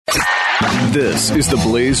This is the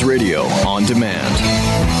Blaze Radio on demand.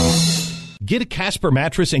 Get a Casper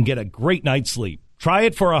mattress and get a great night's sleep. Try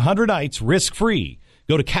it for 100 nights risk-free.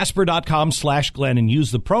 Go to Casper.com/Glenn and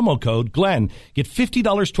use the promo code Glenn. Get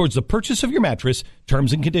 $50 towards the purchase of your mattress.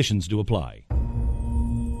 Terms and conditions do apply.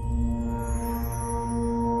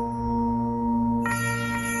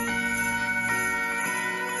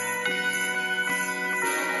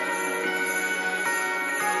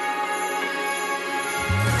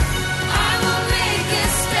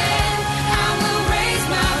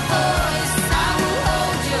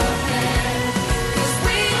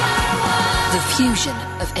 Fusion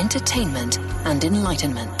of entertainment and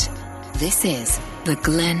enlightenment. This is the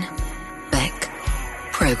Glenn Beck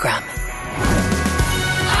Program. I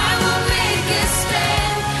will make a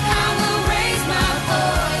stand. I will raise my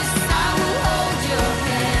voice. I will hold your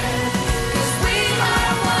hand. 'Cause we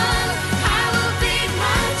are one. I will beat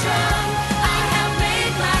my drum. I have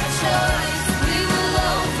made my choice. We will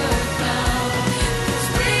overcome. 'Cause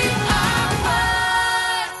we are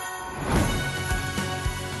one.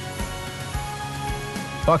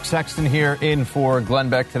 Buck Sexton here in for Glenn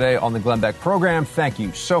Beck today on the Glenn Beck program. Thank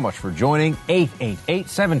you so much for joining.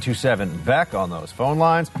 888-727-BECK on those phone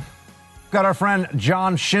lines. Got our friend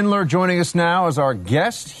John Schindler joining us now as our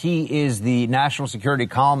guest. He is the national security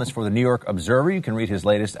columnist for the New York Observer. You can read his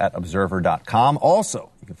latest at observer.com.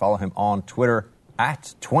 Also, you can follow him on Twitter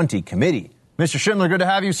at 20Committee. Mr. Schindler, good to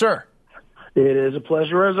have you, sir. It is a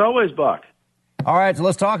pleasure as always, Buck. All right, so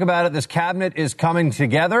let's talk about it. This cabinet is coming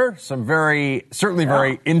together. Some very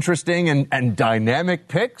interesting and dynamic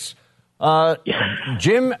picks.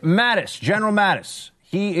 Jim Mattis, General Mattis,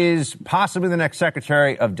 he is possibly the next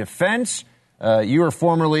Secretary of Defense. You are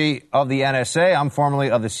formerly of the NSA. I'm formerly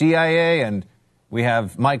of the CIA. And we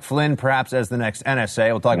have Mike Flynn perhaps as the next NSA.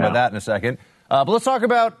 We'll talk about that in a second. But let's talk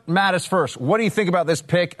about Mattis first. What do you think about this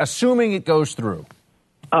pick, assuming it goes through?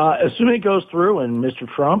 Assuming it goes through, and Mr.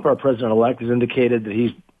 Trump, our president-elect, has indicated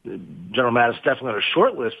that General Mattis definitely on a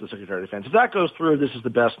short list for the Secretary of Defense. If that goes through, this is the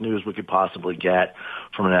best news we could possibly get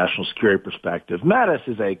from a national security perspective. Mattis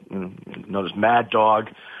is known as Mad Dog,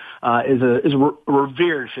 is a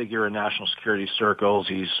revered figure in national security circles.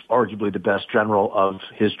 He's arguably the best general of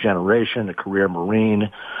his generation, a career Marine.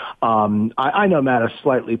 I know Mattis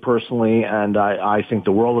slightly personally, and I think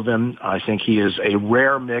the world of him. I think he is a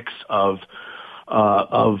rare mix of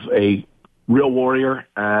a real warrior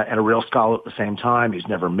and a real scholar at the same time. He's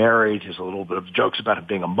never married. There's a little bit of jokes about him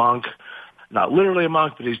being a monk. Not literally a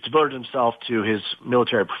monk, but he's devoted himself to his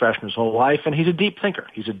military profession his whole life, and he's a deep thinker.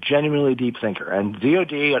 He's a genuinely deep thinker. And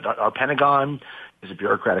DOD, our Pentagon, is a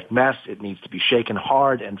bureaucratic mess. It needs to be shaken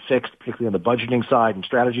hard and fixed, particularly on the budgeting side and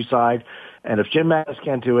strategy side. And if Jim Mattis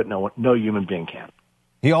can't do it, no human being can.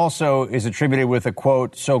 He also is attributed with a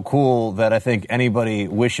quote so cool that I think anybody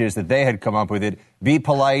wishes that they had come up with it. Be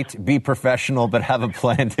polite, be professional, but have a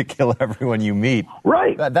plan to kill everyone you meet.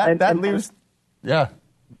 Right. That leaves, yeah.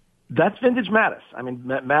 That's vintage Mattis. I mean,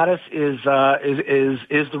 Mattis is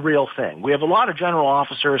the real thing. We have a lot of general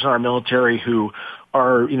officers in our military who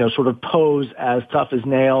are, sort of pose as tough as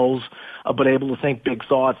nails, but able to think big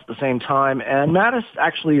thoughts at the same time. And Mattis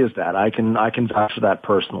actually is that. I can vouch for that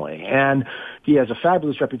personally. And he has a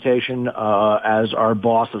fabulous reputation as our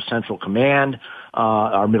boss of Central Command,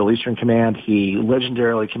 our Middle Eastern Command. He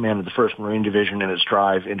legendarily commanded the 1st Marine Division in its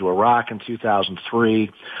drive into Iraq in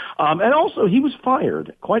 2003. And also, he was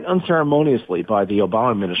fired quite unceremoniously by the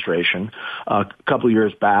Obama administration a couple of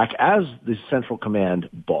years back as the Central Command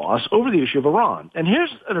boss over the issue of Iran. And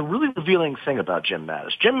here's a really revealing thing about Jim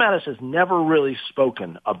Mattis. Jim Mattis has never really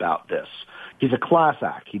spoken about this. He's a class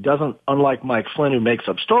act. He doesn't, unlike Mike Flynn, who makes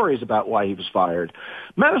up stories about why he was fired.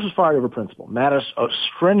 Mattis was fired over principle. Mattis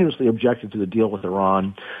strenuously objected to the deal with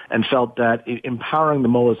Iran and felt that empowering the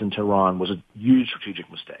mullahs in Tehran was a huge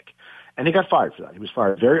strategic mistake. And he got fired for that. He was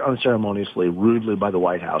fired very unceremoniously, rudely by the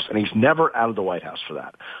White House, and he's never out of the White House for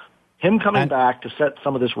that. Him coming back to set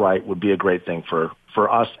some of this right would be a great thing for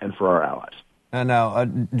us and for our allies. And now,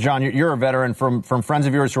 John, you're a veteran from friends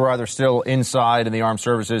of yours who are either still inside in the armed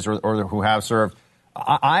services or who have served.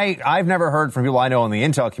 I've never heard from people I know in the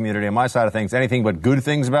intel community on my side of things anything but good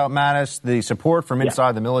things about Mattis. The support from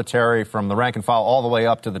inside the military, from the rank and file all the way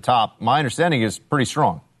up to the top, my understanding is pretty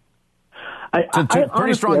strong.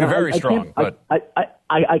 Pretty strong to very strong.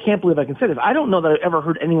 I can't believe I can say this. I don't know that I've ever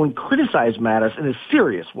heard anyone criticize Mattis in a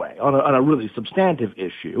serious way on a really substantive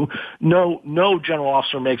issue. No general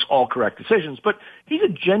officer makes all correct decisions, but he's a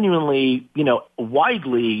genuinely,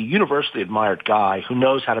 widely, universally admired guy who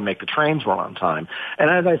knows how to make the trains run on time. And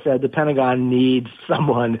as I said, the Pentagon needs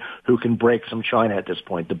someone who can break some china at this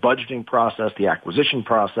point. The budgeting process, the acquisition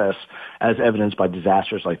process, as evidenced by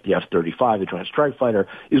disasters like the F-35, the Joint Strike Fighter,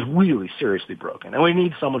 is really seriously broken. And we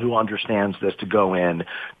need someone who understands this to go in,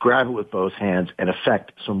 grab it with both hands, and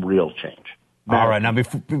effect some real change. All right. Now,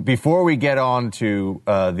 before we get on to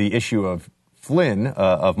the issue of Flynn,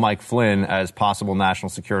 of Mike Flynn as possible national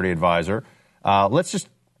security advisor, let's just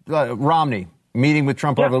Romney meeting with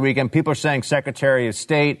Trump over the weekend. People are saying Secretary of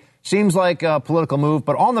State. Seems like a political move,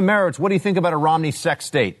 but on the merits, what do you think about a Romney Sec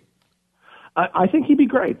State? I think he'd be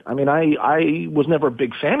great. I mean, I was never a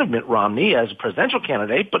big fan of Mitt Romney as a presidential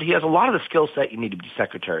candidate, but he has a lot of the skill set you need to be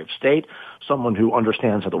Secretary of State, someone who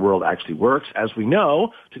understands how the world actually works. As we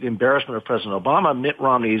know, to the embarrassment of President Obama, Mitt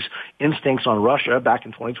Romney's instincts on Russia back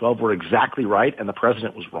in 2012 were exactly right, and the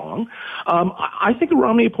president was wrong. I think a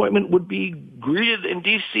Romney appointment would be greeted in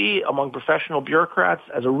D.C. among professional bureaucrats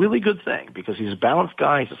as a really good thing because he's a balanced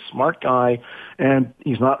guy, he's a smart guy, and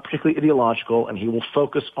he's not particularly ideological, and he will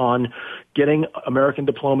focus on getting American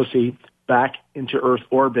diplomacy back into Earth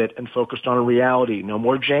orbit and focused on reality. No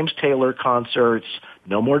more James Taylor concerts,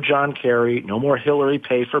 no more John Kerry, no more Hillary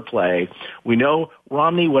pay for play. We know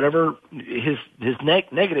Romney, whatever his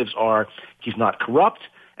negatives are, he's not corrupt,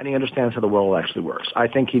 and he understands how the world actually works. I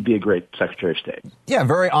think he'd be a great Secretary of State. Yeah,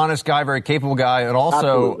 very honest guy, very capable guy. And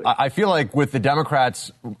also, absolutely. I feel like with the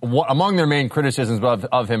Democrats, among their main criticisms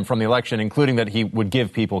of him from the election, including that he would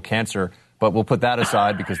give people cancer, but we'll put that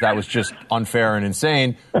aside because that was just unfair and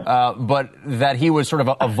insane, but that he was sort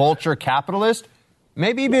of a vulture capitalist.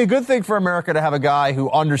 Maybe it'd be a good thing for America to have a guy who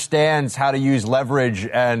understands how to use leverage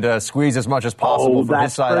and squeeze as much as possible for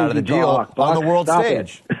his side out of the deal on the world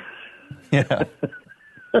stage. Yeah.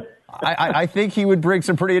 I think he would bring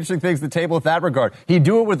some pretty interesting things to the table with that regard. He'd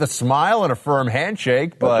do it with a smile and a firm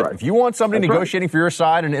handshake, but if you want somebody negotiating for your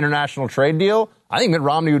side in an international trade deal, I think Mitt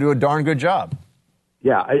Romney would do a darn good job.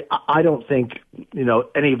 Yeah, I don't think,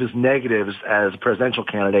 any of his negatives as a presidential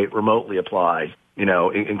candidate remotely apply,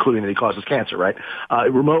 including that he causes cancer, right?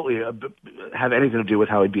 Remotely have anything to do with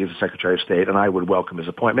how he'd be as a Secretary of State, and I would welcome his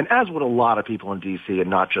appointment, as would a lot of people in D.C. and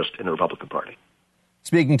not just in the Republican Party.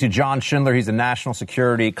 Speaking to John Schindler, he's a national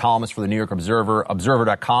security columnist for the New York Observer.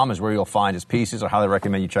 Observer.com is where you'll find his pieces. I highly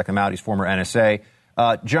recommend you check him out. He's former NSA.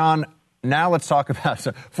 John, now let's talk about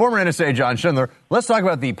former NSA John Schindler. Let's talk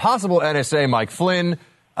about the possible NSA Mike Flynn.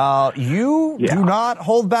 You do not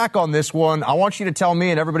hold back on this one. I want you to tell me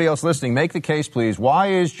and everybody else listening, make the case, please. Why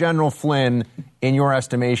is General Flynn, in your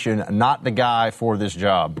estimation, not the guy for this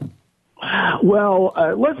job? Well,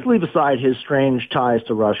 let's leave aside his strange ties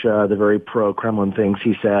to Russia, the very pro-Kremlin things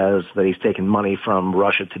he says, that he's taken money from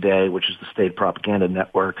Russia Today, which is the state propaganda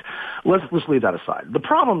network. Let's leave that aside. The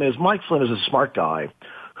problem is Mike Flynn is a smart guy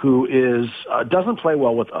who doesn't play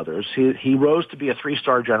well with others. He rose to be a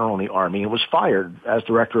 3-star general in the Army and was fired as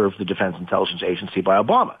director of the Defense Intelligence Agency by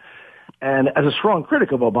Obama. And as a strong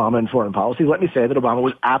critic of Obama and foreign policy, let me say that Obama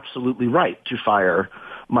was absolutely right to fire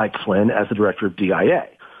Mike Flynn as the director of DIA.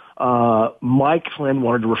 Mike Flynn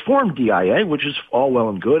wanted to reform DIA, which is all well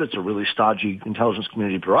and good. It's a really stodgy intelligence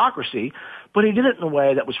community bureaucracy, but he did it in a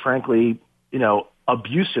way that was frankly,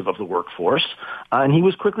 abusive of the workforce, and he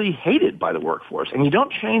was quickly hated by the workforce. And you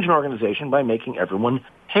don't change an organization by making everyone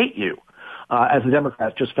hate you. As the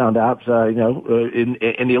Democrats just found out, in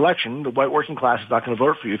the election, the white working class is not going to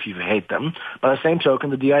vote for you if you hate them. By the same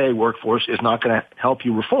token, the DIA workforce is not going to help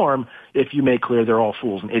you reform if you make clear they're all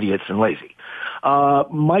fools and idiots and lazy.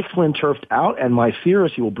 Mike Flynn turfed out, and my fear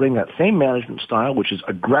is he will bring that same management style, which is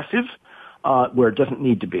aggressive, where it doesn't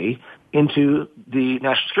need to be, into the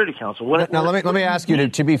National Security Council. Let me ask you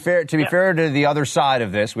to be fair to the other side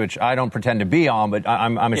of this, which I don't pretend to be on, but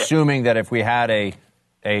I'm assuming that if we had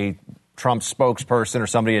a Trump spokesperson or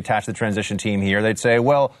somebody attached to the transition team here, they'd say,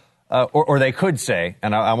 well, or they could say,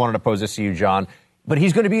 and I wanted to pose this to you, John, but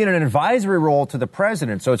he's going to be in an advisory role to the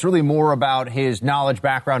president. So it's really more about his knowledge,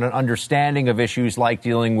 background, and understanding of issues like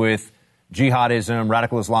dealing with jihadism,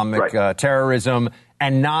 radical Islamic terrorism,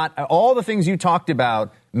 and not all the things you talked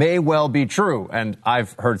about may well be true. And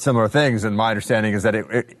I've heard similar things, and my understanding is that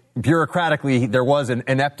bureaucratically there was an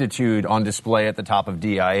ineptitude on display at the top of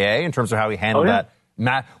DIA in terms of how he handled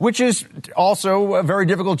that, which is also a very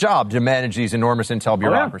difficult job to manage these enormous intel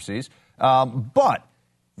bureaucracies. But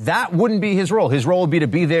that wouldn't be his role. His role would be to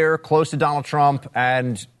be there close to Donald Trump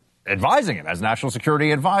and advising him as national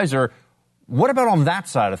security advisor. What about on that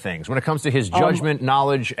side of things when it comes to his judgment,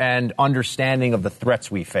 knowledge, and understanding of the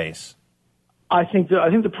threats we face? I think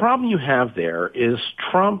the problem you have there is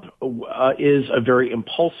Trump is a very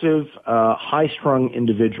impulsive, high-strung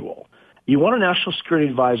individual. You want a national security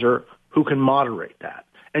advisor who can moderate that.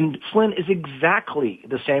 And Flynn is exactly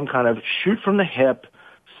the same kind of shoot from the hip,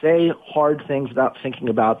 say hard things without thinking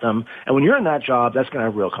about them. And when you're in that job, that's going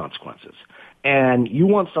to have real consequences. And you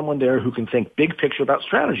want someone there who can think big picture about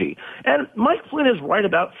strategy. And Mike Flynn is right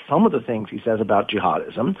about some of the things he says about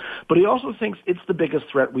jihadism, but he also thinks it's the biggest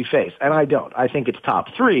threat we face. And I don't. I think it's top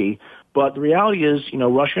three. But the reality is,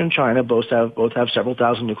 Russia and China both have several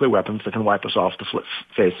thousand nuclear weapons that can wipe us off the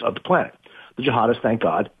face of the planet. The jihadists, thank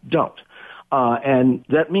God, don't. And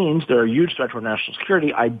that means they're a huge threat to our national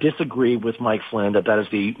security. I disagree with Mike Flynn that is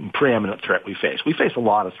the preeminent threat we face. We face a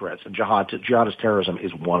lot of threats, and jihadist terrorism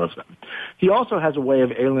is one of them. He also has a way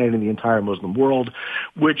of alienating the entire Muslim world,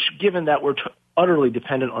 which, given that we're utterly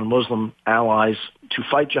dependent on Muslim allies to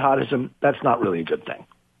fight jihadism, that's not really a good thing.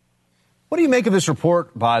 What do you make of this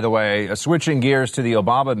report, by the way, switching gears to the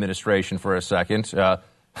Obama administration for a second?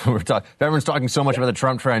 Everyone's talking so much about the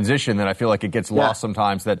Trump transition that I feel like it gets lost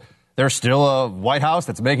sometimes that there's still a White House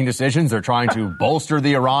that's making decisions. They're trying to bolster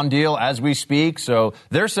the Iran deal as we speak. So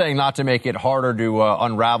they're saying not to make it harder to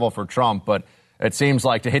unravel for Trump, but it seems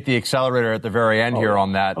like to hit the accelerator at the very end here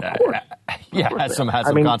on that. Of course. Has some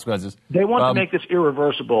consequences. They want to make this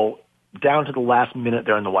irreversible down to the last minute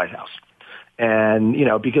there in the White House. And,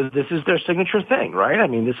 because this is their signature thing, right? I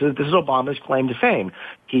mean, this is Obama's claim to fame.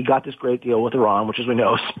 He got this great deal with Iran, which, as we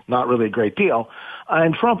know, is not really a great deal.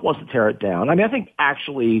 And Trump wants to tear it down. I mean, I think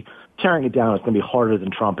actually tearing it down is going to be harder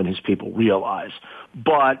than Trump and his people realize.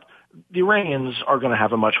 But the Iranians are going to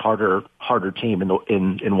have a much harder team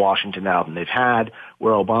in Washington now than they've had,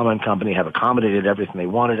 where Obama and company have accommodated everything they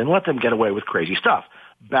wanted and let them get away with crazy stuff.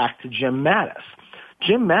 Back to Jim Mattis.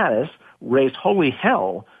 Jim Mattis raised holy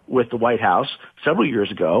hell with the White House several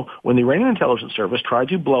years ago when the Iranian intelligence service tried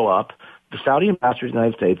to blow up the Saudi ambassador to the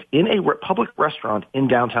United States in a public restaurant in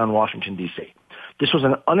downtown Washington, D.C. This was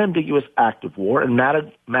an unambiguous act of war, and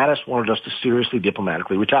Mattis wanted us to seriously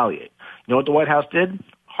diplomatically retaliate. You know what the White House did?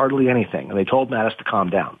 Hardly anything, and they told Mattis to calm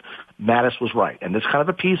down. Mattis was right, and this kind of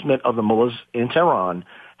appeasement of the mullahs in Tehran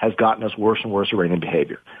has gotten us worse and worse Iranian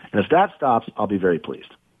behavior. And if that stops, I'll be very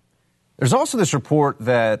pleased. There's also this report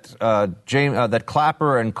that that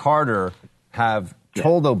Clapper and Carter have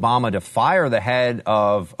told Obama to fire the head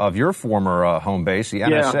of your former home base, the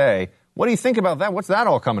NSA. Yeah. What do you think about that? What's that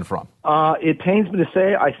all coming from? It pains me to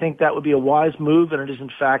say I think that would be a wise move, and it is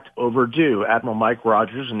in fact overdue. Admiral Mike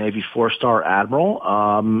Rogers, a Navy four-star admiral,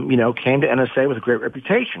 came to NSA with a great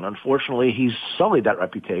reputation. Unfortunately, he's sullied that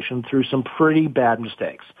reputation through some pretty bad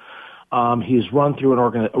mistakes. He's run through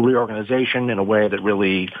a reorganization in a way that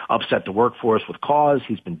really upset the workforce with cause.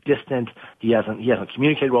 He's been distant. He hasn't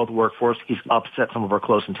communicated well with the workforce. He's upset some of our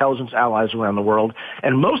close intelligence allies around the world.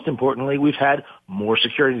 And most importantly, we've had more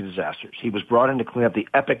security disasters. He was brought in to clean up the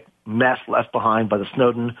epic mess left behind by the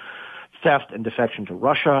Snowden theft and defection to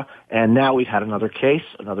Russia. And now we've had another case,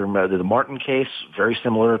 the Martin case, very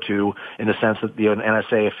similar to, in the sense that the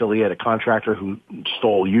NSA affiliate, a contractor who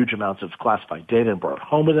stole huge amounts of classified data and brought it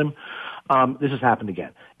home with him. This has happened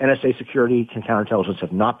again. NSA security and counterintelligence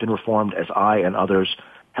have not been reformed, as I and others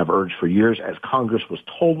have urged for years, as Congress was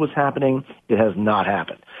told was happening. It has not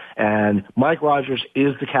happened. And Mike Rogers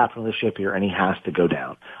is the captain of the ship here, and he has to go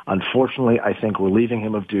down. Unfortunately, I think relieving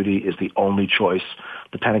him of duty is the only choice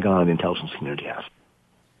the Pentagon and the intelligence community has.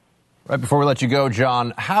 Right before we let you go,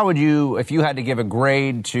 John, how would you, if you had to give a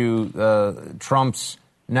grade to Trump's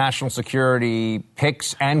national security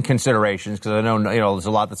picks and considerations, because I know there's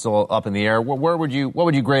a lot that's still up in the air, what would you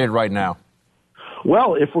grade it right now?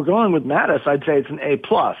 Well, if we're going with Mattis, I'd say it's an A+.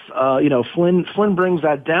 Flynn brings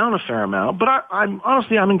that down a fair amount, but I'm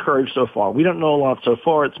encouraged so far. We don't know a lot so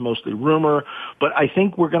far. It's mostly rumor, but I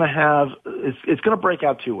think we're going to have, it's going to break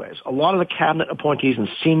out two ways. A lot of the cabinet appointees and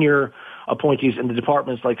senior appointees in the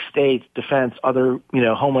departments like State, Defense, other,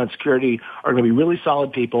 Homeland Security are going to be really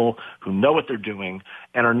solid people who know what they're doing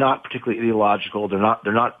and are not particularly ideological. They're not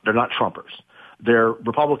Trumpers. They're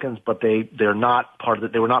Republicans, but they were not part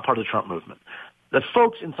of the Trump movement. The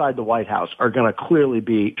folks inside the White House are going to clearly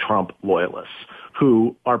be Trump loyalists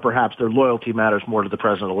who are perhaps their loyalty matters more to the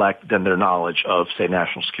president-elect than their knowledge of, say,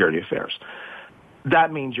 national security affairs.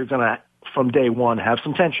 That means you're going to, from day one, have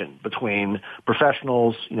some tension between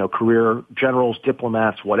professionals, career generals,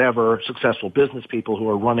 diplomats, whatever, successful business people who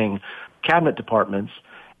are running cabinet departments,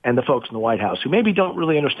 and the folks in the White House who maybe don't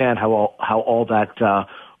really understand how all that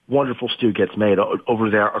wonderful stew gets made over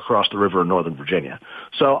there across the river in Northern Virginia.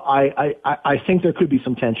 So I think there could be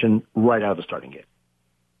some tension right out of the starting gate.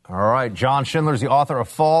 All right. John Schindler is the author of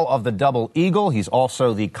Fall of the Double Eagle. He's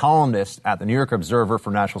also the columnist at the New York Observer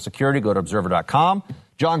for National Security. Go to observer.com.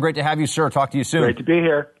 John, great to have you, sir. Talk to you soon. Great to be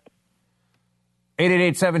here.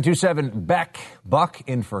 888-727-BECK. Buck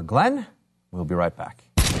in for Glenn. We'll be right back.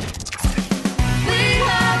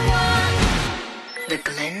 The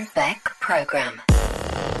Glenn Beck Program.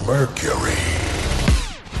 Mercury.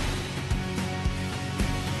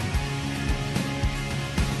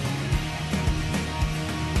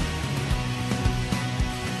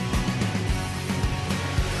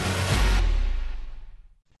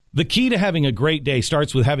 The key to having a great day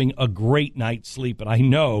starts with having a great night's sleep, and I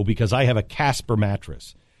know because I have a Casper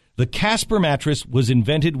mattress. The Casper mattress was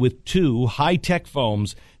invented with 2 high-tech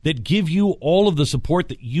foams that give you all of the support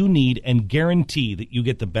that you need and guarantee that you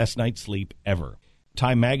get the best night's sleep ever.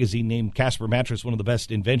 Time magazine named Casper mattress one of the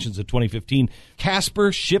best inventions of 2015.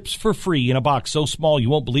 Casper ships for free in a box so small you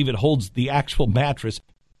won't believe it holds the actual mattress,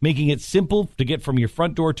 making it simple to get from your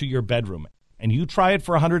front door to your bedroom. And you try it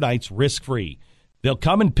for 100 nights risk-free. They'll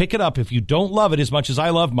come and pick it up if you don't love it as much as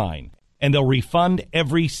I love mine, and they'll refund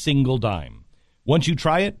every single dime. Once you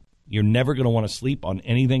try it, you're never going to want to sleep on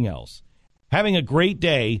anything else. Having a great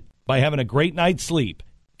day by having a great night's sleep.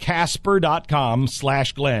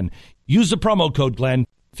 Casper.com/Glenn. Use the promo code Glenn.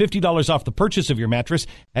 $50 off the purchase of your mattress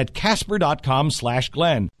at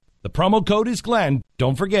Casper.com/Glenn. The promo code is Glenn.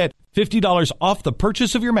 Don't forget, $50 off the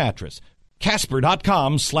purchase of your mattress.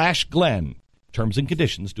 Casper.com/Glenn. Terms and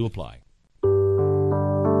conditions do apply.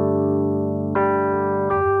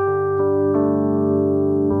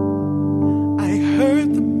 I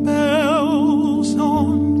heard the bells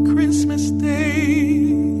on Christmas Day,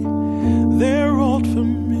 their old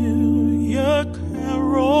familiar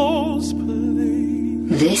carols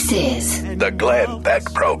play. This is The Glenn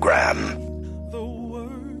Beck Program.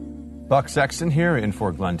 Buck Sexton here in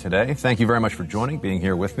for Glenn today. Thank you very much for being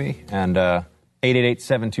here with me. And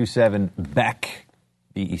 888-727-BECK,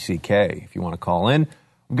 B-E-C-K, if you want to call in.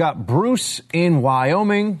 We've got Bruce in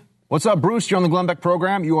Wyoming. What's up, Bruce? You're on the Glenn Beck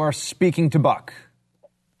Program. You are speaking to Buck.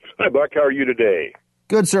 Hi, Buck. How are you today?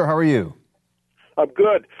 Good, sir. How are you? I'm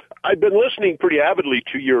good. I've been listening pretty avidly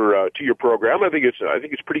to your program. I think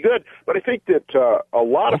it's pretty good. But I think that a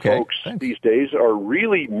lot of folks these days are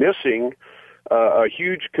really missing a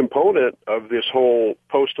huge component of this whole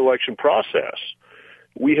post-election process.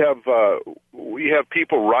 We have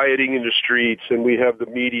people rioting in the streets, and we have the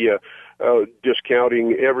media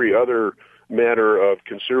discounting every other manner of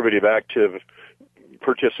conservative active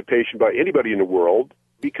participation by anybody in the world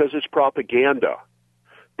because it's propaganda.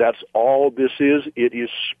 That's all this is. It is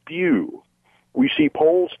spew. We see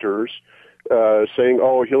pollsters saying,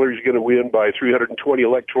 oh, Hillary's going to win by 320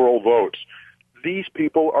 electoral votes. These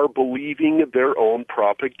people are believing their own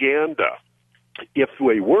propaganda. If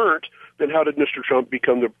they weren't, then how did Mr. Trump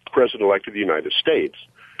become the president-elect of the United States?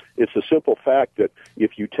 It's the simple fact that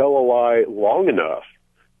if you tell a lie long enough,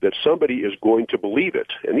 that somebody is going to believe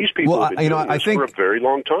it. And these people have been doing this for a very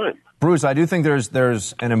long time. Bruce, I do think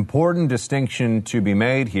there's an important distinction to be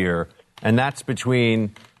made here, and that's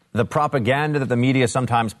between the propaganda that the media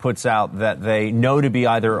sometimes puts out that they know to be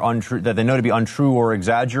either untrue or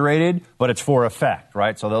exaggerated, but it's for effect,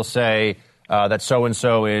 right? So they'll say that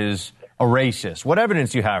so-and-so is a racist. What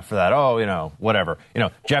evidence do you have for that? Oh, whatever.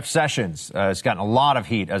 Jeff Sessions has gotten a lot of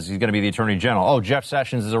heat as he's going to be the Attorney General. Oh, Jeff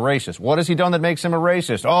Sessions is a racist. What has he done that makes him a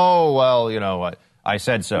racist? Oh, well, I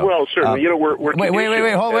said so. Well, certainly, we're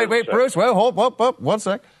wait, Bruce. Well, hold, 1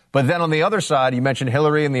 sec. But then on the other side, you mentioned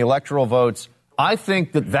Hillary and the electoral votes. I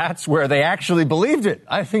think that's where they actually believed it.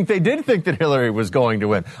 I think they did think that Hillary was going to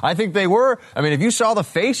win. I think they were. I mean, if you saw the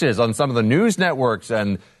faces on some of the news networks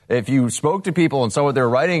and if you spoke to people and saw what they were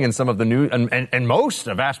writing in some of the news, and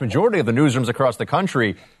a vast majority of the newsrooms across the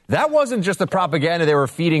country, that wasn't just the propaganda they were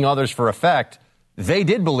feeding others for effect. They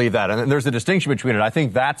did believe that, and there's a distinction between it. I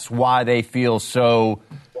think that's why they feel so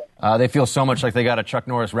much like they got a Chuck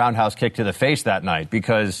Norris roundhouse kick to the face that night,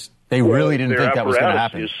 because they really didn't think that was going to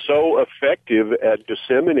happen. Their apparatus is so effective at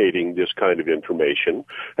disseminating this kind of information,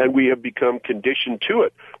 and we have become conditioned to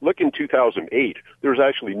it. Look, in 2008, there was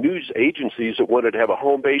actually news agencies that wanted to have a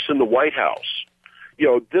home base in the White House.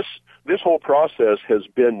 This whole process has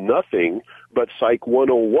been nothing but Psych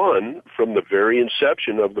 101 from the very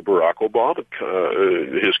inception of the Barack Obama,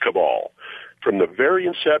 his cabal. From the very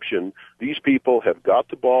inception, these people have got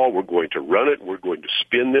the ball. We're going to run it. We're going to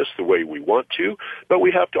spin this the way we want to. But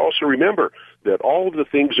we have to also remember that all of the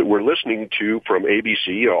things that we're listening to from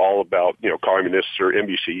ABC, all about, communists, or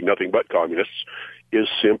NBC, nothing but communists, is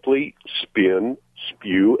simply spin,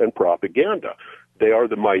 spew and propaganda. They are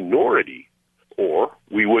the minority, or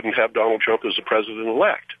we wouldn't have Donald Trump as the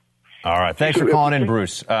president-elect. All right. Thanks for calling in,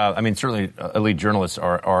 Bruce. Certainly elite journalists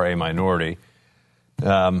are a minority.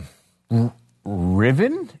 Riven?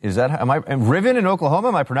 Riven in Oklahoma?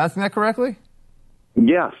 Am I pronouncing that correctly?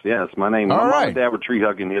 Yes. My name. All my mom right. and dad were tree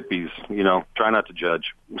hugging hippies. Try not to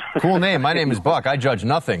judge. Cool name. My name is Buck. I judge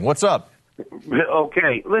nothing. What's up?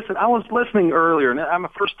 Okay. Listen, I was listening earlier, and I'm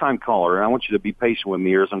a first-time caller, and I want you to be patient with me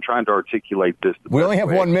here as I'm trying to articulate this. We only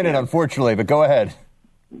have 1 minute, unfortunately, but go ahead.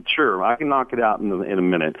 Sure, I can knock it out in a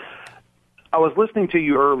minute. I was listening to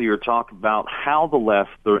you earlier talk about how the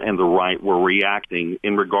left and the right were reacting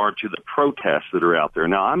in regard to the protests that are out there.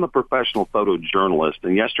 Now, I'm a professional photojournalist,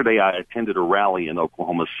 and yesterday I attended a rally in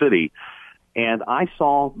Oklahoma City, and I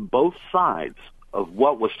saw both sides of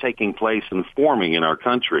what was taking place and forming in our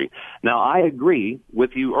country. Now, I agree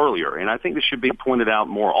with you earlier, and I think this should be pointed out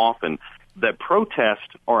more often, that protests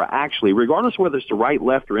are actually, regardless of whether it's the right,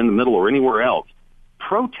 left, or in the middle or anywhere else,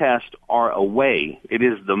 protests are a way. It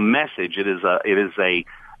is the message. It is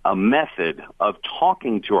a method of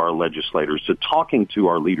talking to our legislators, to talking to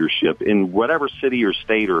our leadership in whatever city or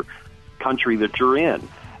state or country that you're in.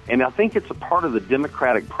 And I think it's a part of the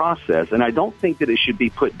democratic process, and I don't think that it should be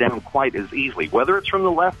put down quite as easily, whether it's from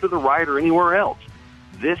the left or the right or anywhere else.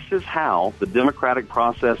 This is how the democratic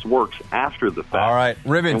process works after the fact. All right.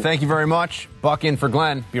 Ribbon, thank you very much. Buck in for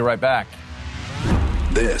Glenn. Be right back.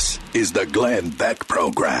 This is the Glenn Beck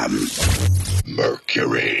Program.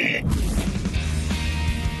 Mercury.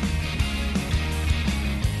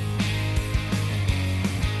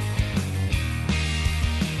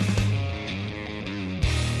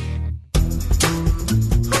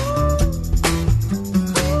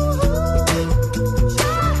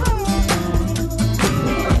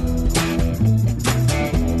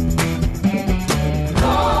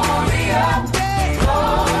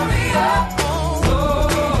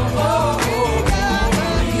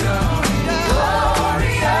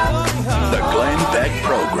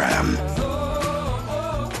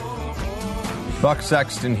 Buck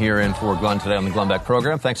Sexton here in for Glenn today on the Glenn Beck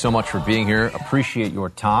program. Thanks so much for being here. Appreciate your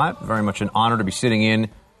time. Very much an honor to be sitting in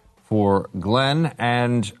for Glenn.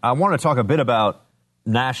 And I want to talk a bit about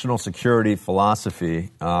national security philosophy.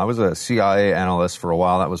 I was a CIA analyst for a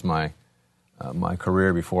while. That was my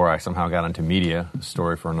career before I somehow got into media. A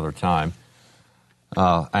story for another time.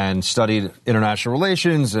 And studied international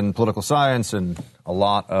relations and political science and a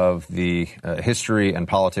lot of the history and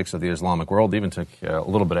politics of the Islamic world. Even took a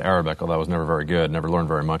little bit of Arabic, although I was never very good, never learned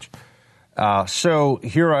very much. So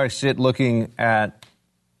here I sit looking at,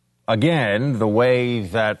 again, the way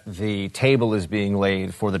that the table is being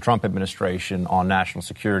laid for the Trump administration on national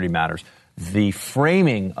security matters. The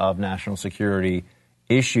framing of national security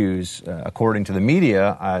issues, according to the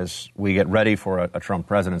media, as we get ready for a Trump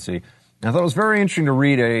presidency. I thought it was very interesting to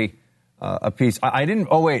read a piece. I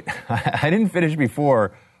didn't finish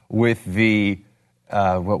before with the,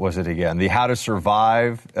 what was it again? The How to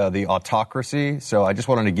Survive the Autocracy. So I just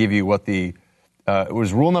wanted to give you what it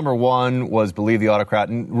was. Rule number 1 was believe the autocrat.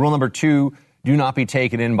 And rule number 2, do not be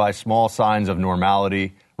taken in by small signs of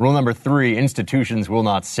normality. Rule number 3, institutions will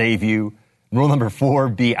not save you. Rule number 4,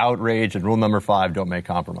 be outraged. And rule number 5, don't make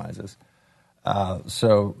compromises.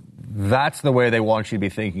 So that's the way they want you to be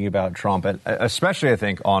thinking about Trump, and especially, I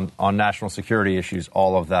think, on national security issues,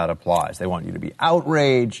 all of that applies. They want you to be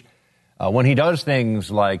outraged when he does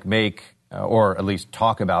things like or at least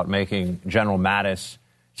talk about making General Mattis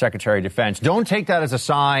Secretary of Defense. Don't take that as a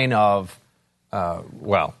sign of,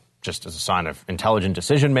 just as a sign of intelligent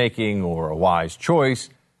decision-making or a wise choice.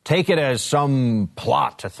 Take it as some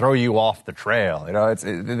plot to throw you off the trail.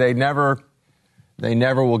 They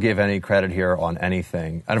never will give any credit here on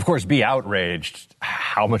anything. And, of course, be outraged.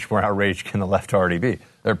 How much more outraged can the left already be?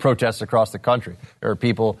 There are protests across the country. There are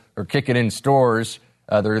people who are kicking in stores.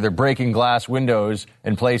 They're breaking glass windows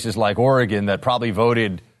in places like Oregon that probably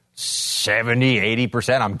voted 70,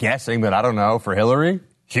 80%, I'm guessing, but I don't know, for Hillary.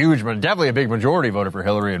 Huge, but definitely a big majority voted for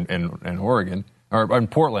Hillary in Oregon. Or in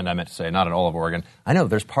Portland, I meant to say, not in all of Oregon. I know,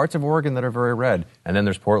 there's parts of Oregon that are very red. And then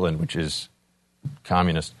there's Portland, which is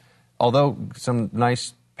communist. Although some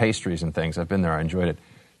nice pastries and things. I've been there. I enjoyed it.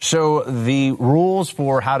 So the rules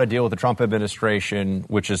for how to deal with the Trump administration,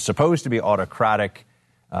 which is supposed to be autocratic,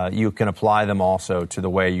 you can apply them also to the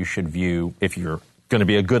way you should view if you're going to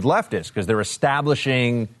be a good leftist, because they're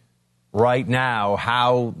establishing right now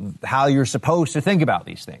how you're supposed to think about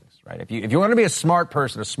these things. Right? If you want to be a smart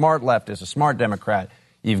person, a smart leftist, a smart Democrat,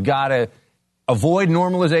 you've got to avoid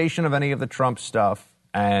normalization of any of the Trump stuff.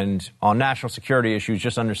 And on national security issues,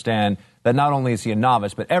 just understand that not only is he a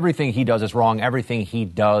novice, but everything he does is wrong. Everything he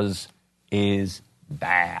does is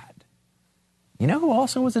bad. You know who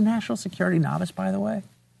also was a national security novice, by the way?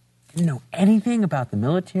 Didn't know anything about the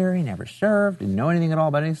military, never served, didn't know anything at all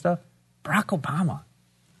about any stuff? Barack Obama.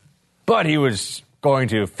 But he was going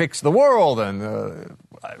to fix the world and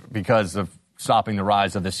because of stopping the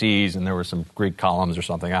rise of the seas, and there were some Greek columns or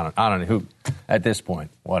something. I don't know who at this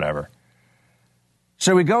point, whatever.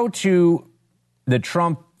 So we go to the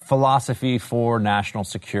Trump philosophy for national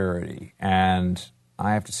security. And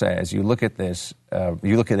I have to say, as you look at this,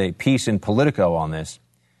 you look at a piece in Politico on this,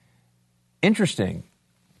 interesting.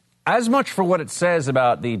 As much for what it says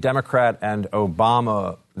about the Democrat and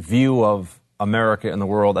Obama view of America and the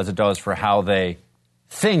world as it does for how they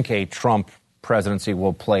think a Trump presidency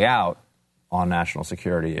will play out on national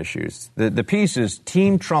security issues. The piece is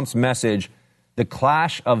Team Trump's message, the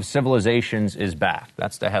clash of civilizations is back.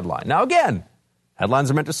 That's the headline. Now, again,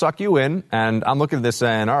 headlines are meant to suck you in, and I'm looking at this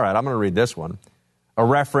saying, all right, I'm going to read this one. A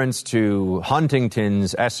reference to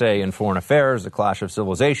Huntington's essay in Foreign Affairs, The Clash of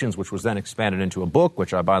Civilizations, which was then expanded into a book,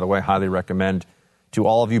 which I, by the way, highly recommend to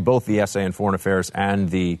all of you, both the essay in Foreign Affairs and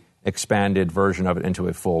the expanded version of it into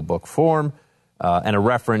a full book form. And a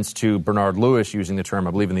reference to Bernard Lewis using the term,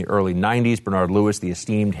 I believe, in the early 90s. Bernard Lewis, the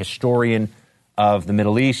esteemed historian of the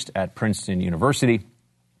Middle East at Princeton University,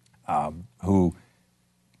 who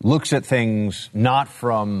looks at things not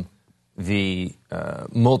from the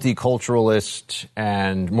multiculturalist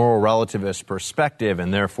and moral relativist perspective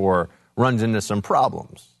and therefore runs into some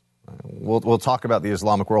problems. We'll talk about the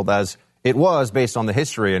Islamic world as it was based on the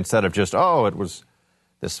history instead of just, it was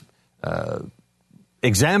this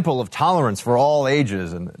example of tolerance for all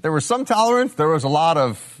ages. And there was some tolerance. There was a lot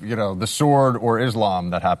of, the sword or Islam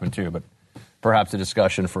that happened too, but perhaps a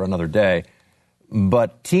discussion for another day.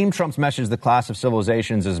 But Team Trump's message, the clash of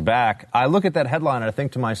civilizations is back. I look at that headline and I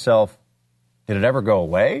think to myself, did it ever go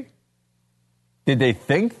away? Did they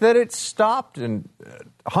think that it stopped? And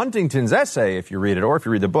Huntington's essay, if you read it, or if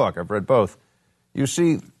you read the book, I've read both, you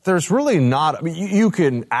see there's really not, you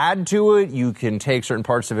can add to it, you can take certain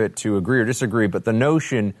parts of it to agree or disagree, but the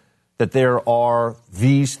notion that there are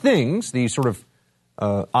these things, these sort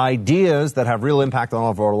of ideas that have real impact on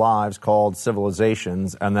all of our lives called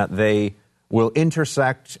civilizations, and that they will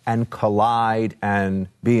intersect and collide and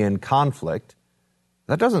be in conflict,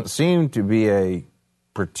 that doesn't seem to be a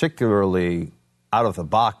particularly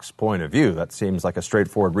out-of-the-box point of view. That seems like a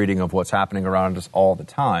straightforward reading of what's happening around us all the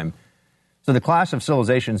time. So the clash of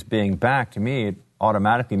civilizations being back, to me, it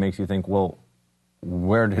automatically makes you think, well,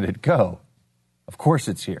 where did it go? Of course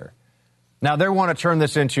it's here. Now, they want to turn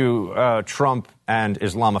this into Trump and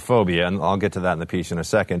Islamophobia, and I'll get to that in the piece in a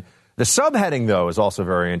second. The subheading, though, is also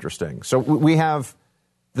very interesting. So we have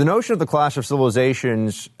the notion of the clash of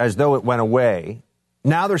civilizations as though it went away.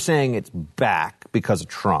 Now they're saying it's back because of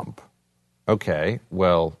Trump. Okay,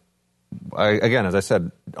 well, again, as I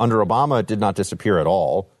said, under Obama, it did not disappear at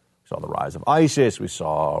all. We saw the rise of ISIS. We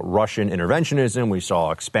saw Russian interventionism. We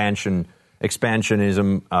saw expansionism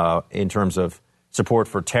in terms of support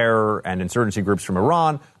for terror and insurgency groups from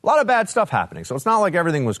Iran. A lot of bad stuff happening. So it's not like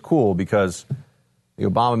everything was cool because the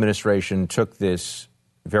Obama administration took this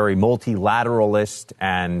very multilateralist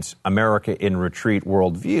and America in retreat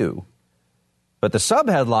worldview. But the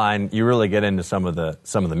subheadline, you really get into some of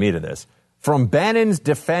the meat of this. From Bannon's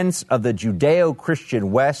defense of the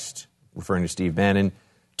Judeo-Christian West, referring to Steve Bannon,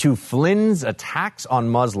 to Flynn's attacks on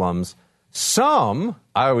Muslims, some,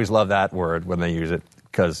 I always love that word when they use it,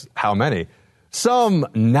 because how many? Some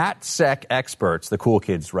NatSec experts, the cool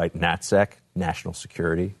kids write NatSec, National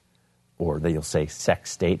Security, or they'll say Sec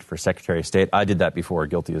State for Secretary of State. I did that before,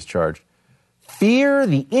 guilty as charged. Fear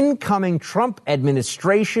the incoming Trump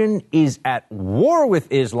administration is at war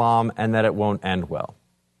with Islam and that it won't end well.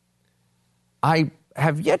 I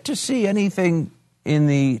have yet to see anything in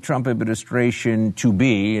the Trump administration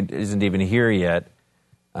it isn't even here yet,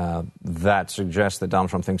 that suggests that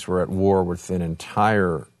Donald Trump thinks we're at war with an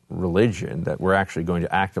entire religion, that we're actually going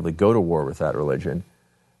to actively go to war with that religion.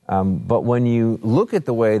 But when you look at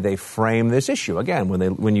the way they frame this issue, again,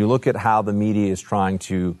 when you look at how the media is trying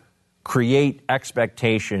to create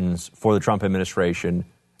expectations for the Trump administration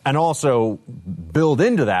and also build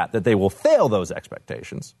into that they will fail those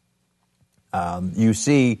expectations, you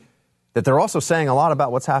see that they're also saying a lot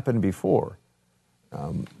about what's happened before.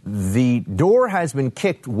 The door has been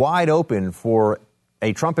kicked wide open for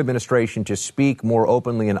a Trump administration to speak more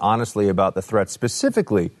openly and honestly about the threat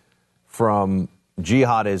specifically from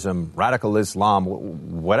jihadism, radical Islam,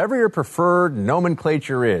 whatever your preferred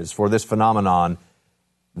nomenclature is for this phenomenon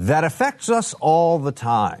that affects us all the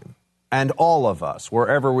time, and all of us,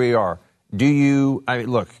 wherever we are.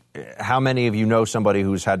 Look, how many of you know somebody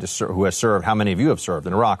who has served, how many of you have served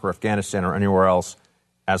in Iraq or Afghanistan or anywhere else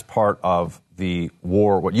as part of the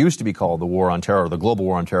war, what used to be called the War on Terror, the Global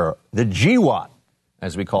War on Terror, the GWAT,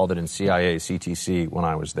 as we called it in CIA, CTC, when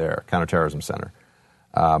I was there, Counterterrorism Center.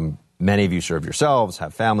 Many of you served yourselves,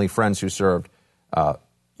 have family, friends who served.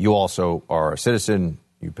 You also are a citizen.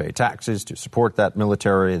 You pay taxes to support that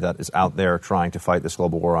military that is out there trying to fight this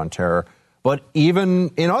global war on terror. But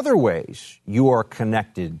even in other ways, you are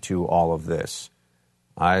connected to all of this.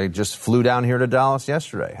 I just flew down here to Dallas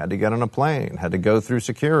yesterday, had to get on a plane, had to go through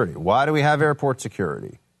security. Why do we have airport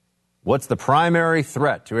security? What's the primary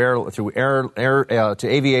threat to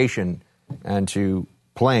aviation and to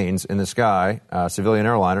planes in the sky, civilian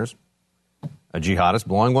airliners? A jihadist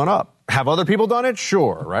blowing one up. Have other people done it?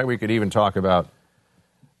 Sure, right? We could even talk about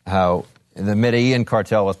how in the Medellin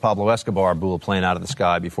cartel was Pablo Escobar blew a plane out of the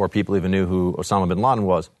sky before people even knew who Osama bin Laden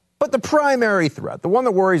was. But the primary threat, the one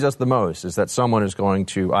that worries us the most, is that someone is going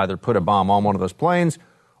to either put a bomb on one of those planes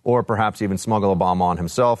or perhaps even smuggle a bomb on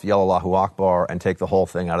himself, yell Allahu Akbar, and take the whole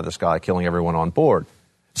thing out of the sky, killing everyone on board.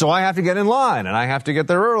 So I have to get in line, and I have to get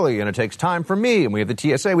there early, and it takes time for me, and we have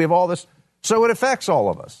the TSA, we have all this. So it affects all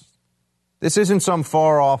of us. This isn't some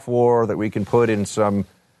far-off war that we can put in some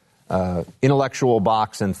intellectual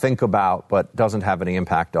box and think about, but doesn't have any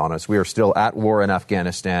impact on us. We are still at war in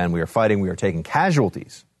Afghanistan. We are fighting. We are taking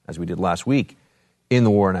casualties, as we did last week, in the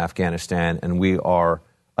war in Afghanistan, and we are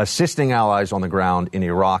assisting allies on the ground in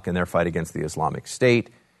Iraq in their fight against the Islamic State.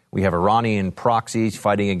 We have Iranian proxies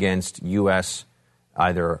fighting against U.S.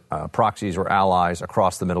 either proxies or allies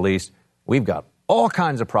across the Middle East. We've got all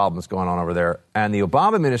kinds of problems going on over there, and the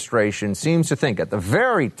Obama administration seems to think at the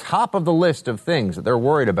very top of the list of things that they're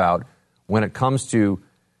worried about when it comes to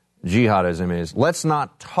jihadism is, let's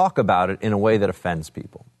not talk about it in a way that offends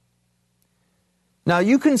people. Now,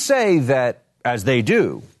 you can say that, as they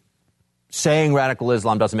do, saying radical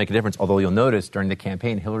Islam doesn't make a difference, although you'll notice during the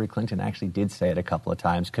campaign, Hillary Clinton actually did say it a couple of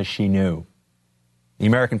times because she knew. The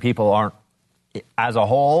American people aren't, as a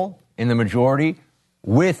whole, in the majority,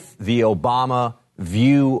 with the Obama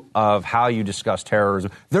view of how you discuss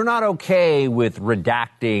terrorism. They're not okay with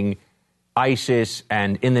redacting ISIS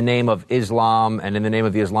and in the name of Islam and in the name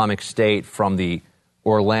of the Islamic State from the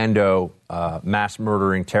Orlando mass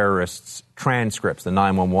murdering terrorists transcripts, the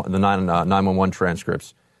 911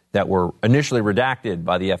 transcripts that were initially redacted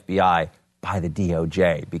by the FBI, by the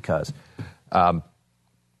DOJ, because they're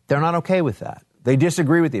not okay with that. They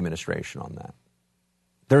disagree with the administration on that.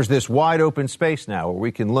 There's this wide open space now where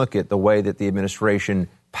we can look at the way that the administration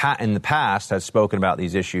in the past has spoken about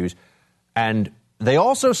these issues. And they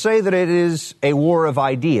also say that it is a war of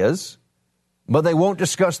ideas, but they won't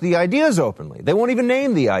discuss the ideas openly. They won't even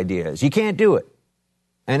name the ideas. You can't do it.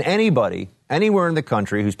 And anybody, anywhere in the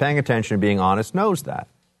country who's paying attention and being honest knows that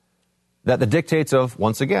the dictates of,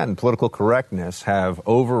 once again, political correctness have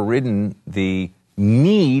overridden the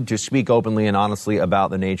need to speak openly and honestly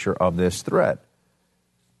about the nature of this threat.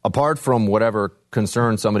 Apart from whatever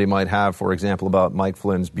concern somebody might have, for example, about Mike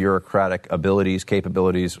Flynn's bureaucratic abilities,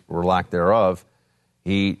 capabilities, or lack thereof,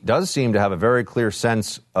 he does seem to have a very clear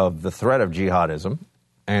sense of the threat of jihadism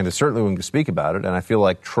and is certainly willing to speak about it. And I feel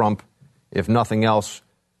like Trump, if nothing else,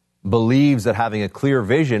 believes that having a clear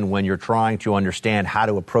vision when you're trying to understand how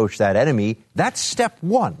to approach that enemy, that's step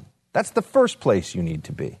one. That's the first place you need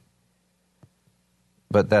to be.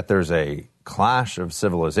 But that there's a clash of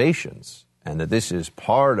civilizations and that this is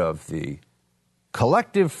part of the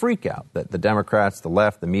collective freakout that the Democrats, the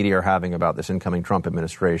left, the media are having about this incoming Trump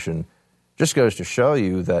administration just goes to show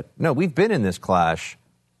you that, no, we've been in this clash.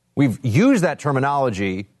 We've used that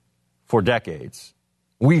terminology for decades.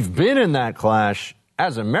 We've been in that clash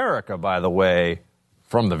as America, by the way,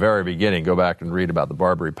 from the very beginning. Go back and read about the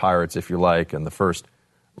Barbary Pirates, if you like, and the first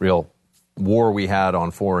real war we had on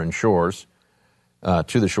foreign shores,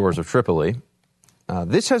 to the shores of Tripoli.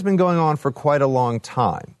 This has been going on for quite a long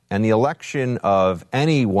time, and the election of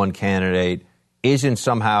any one candidate isn't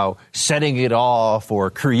somehow setting it off or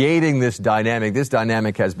creating this dynamic. This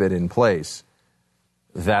dynamic has been in place.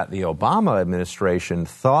 That the Obama administration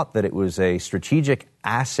thought that it was a strategic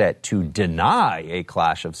asset to deny a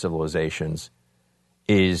clash of civilizations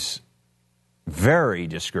is very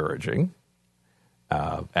discouraging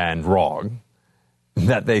and wrong.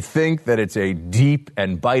 That they think that it's a deep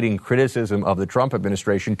and biting criticism of the Trump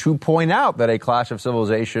administration to point out that a clash of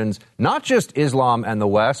civilizations, not just Islam and the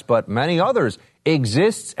West, but many others,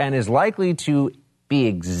 exists and is likely to be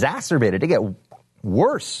exacerbated, to get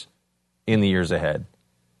worse in the years ahead.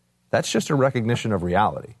 That's just a recognition of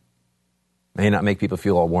reality. May not make people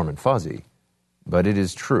feel all warm and fuzzy, but it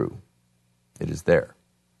is true. It is there.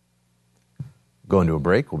 Go into a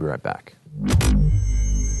break. We'll be right back.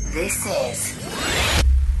 This is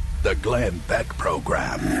the Glenn Beck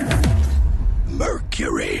Program.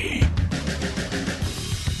 Mercury.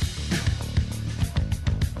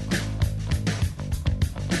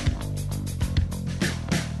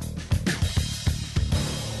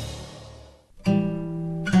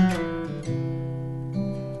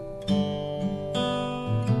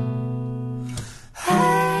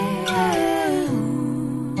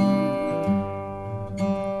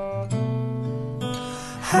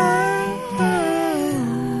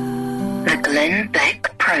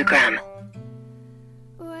 Program.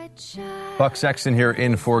 Buck Sexton here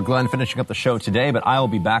in for Glenn, finishing up the show today, but I will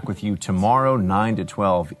be back with you tomorrow, 9 to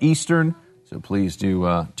 12 Eastern. So please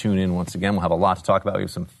do tune in once again. We'll have a lot to talk about. We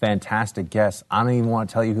have some fantastic guests. I don't even want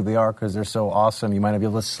to tell you who they are because they're so awesome. You might not be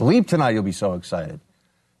able to sleep tonight. You'll be so excited.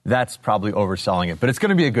 That's probably overselling it, but it's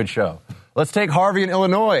going to be a good show. Let's take Harvey in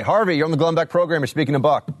Illinois. Harvey, you're on the Glenn Beck program. You're speaking to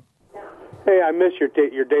Buck. Hey, I miss your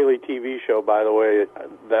daily TV show, by the way.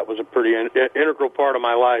 That was a pretty integral part of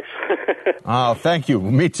my life. Oh, thank you.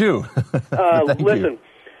 Me too. Listen,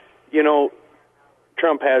 you know,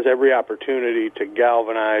 Trump has every opportunity to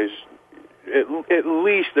galvanize at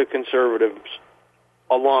least the conservatives,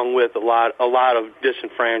 along with a lot of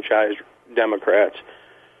disenfranchised Democrats.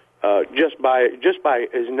 Just by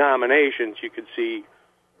his nominations, you could see.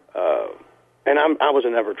 And I was a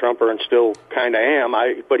never Trumper and still kind of am.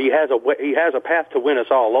 But he has a path to win us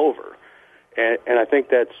all over, and I think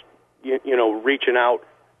that's you know, reaching out,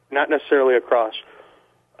 not necessarily across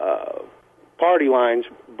party lines,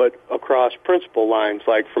 but across principle lines,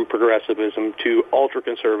 like from progressivism to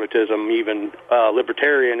ultra-conservatism, even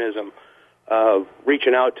libertarianism,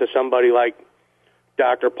 reaching out to somebody like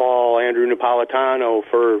Dr. Andrew Napolitano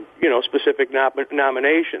for, you know, specific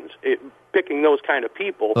nominations. Picking those kind of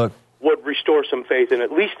people would restore some faith in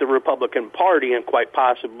at least the Republican Party and quite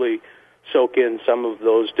possibly soak in some of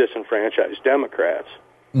those disenfranchised Democrats.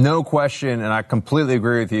 No question, and I completely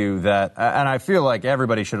agree with you that, and I feel like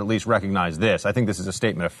everybody should at least recognize this. I think this is a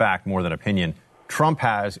statement of fact more than opinion. Trump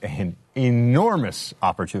has an enormous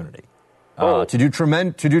opportunity to do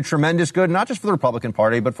tremendous good, not just for the Republican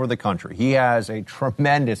Party, but for the country. He is in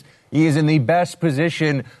the best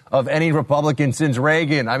position of any Republican since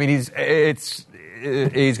Reagan. I mean, he's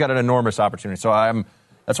got an enormous opportunity. So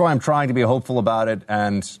that's why I'm trying to be hopeful about it,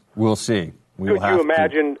 and we'll see. Could you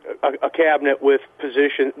imagine a cabinet with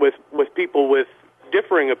people with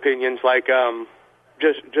differing opinions, like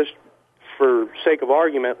just for sake of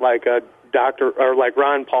argument, like a doctor or like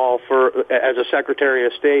Ron Paul as a Secretary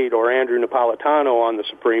of State, or Andrew Napolitano on the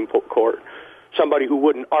Supreme Court, somebody who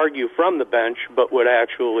wouldn't argue from the bench but would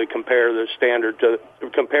actually compare it to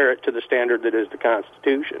the standard that is the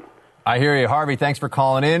Constitution. I hear you, Harvey. Thanks for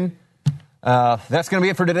calling in. That's going to be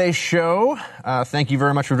it for today's show. Thank you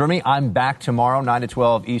very much for joining me. I'm back tomorrow, 9 to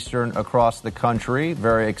 12 Eastern, across the country.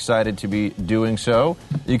 Very excited to be doing so.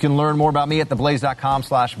 You can learn more about me at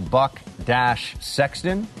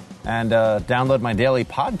theblaze.com/Buck-Sexton and download my daily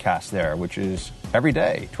podcast there, which is every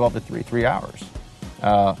day, 12 to 3 hours.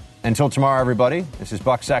 Until tomorrow, everybody, this is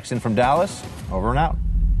Buck Sexton from Dallas. Over and out.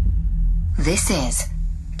 This is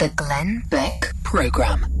the Glenn Beck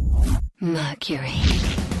Program. Mercury.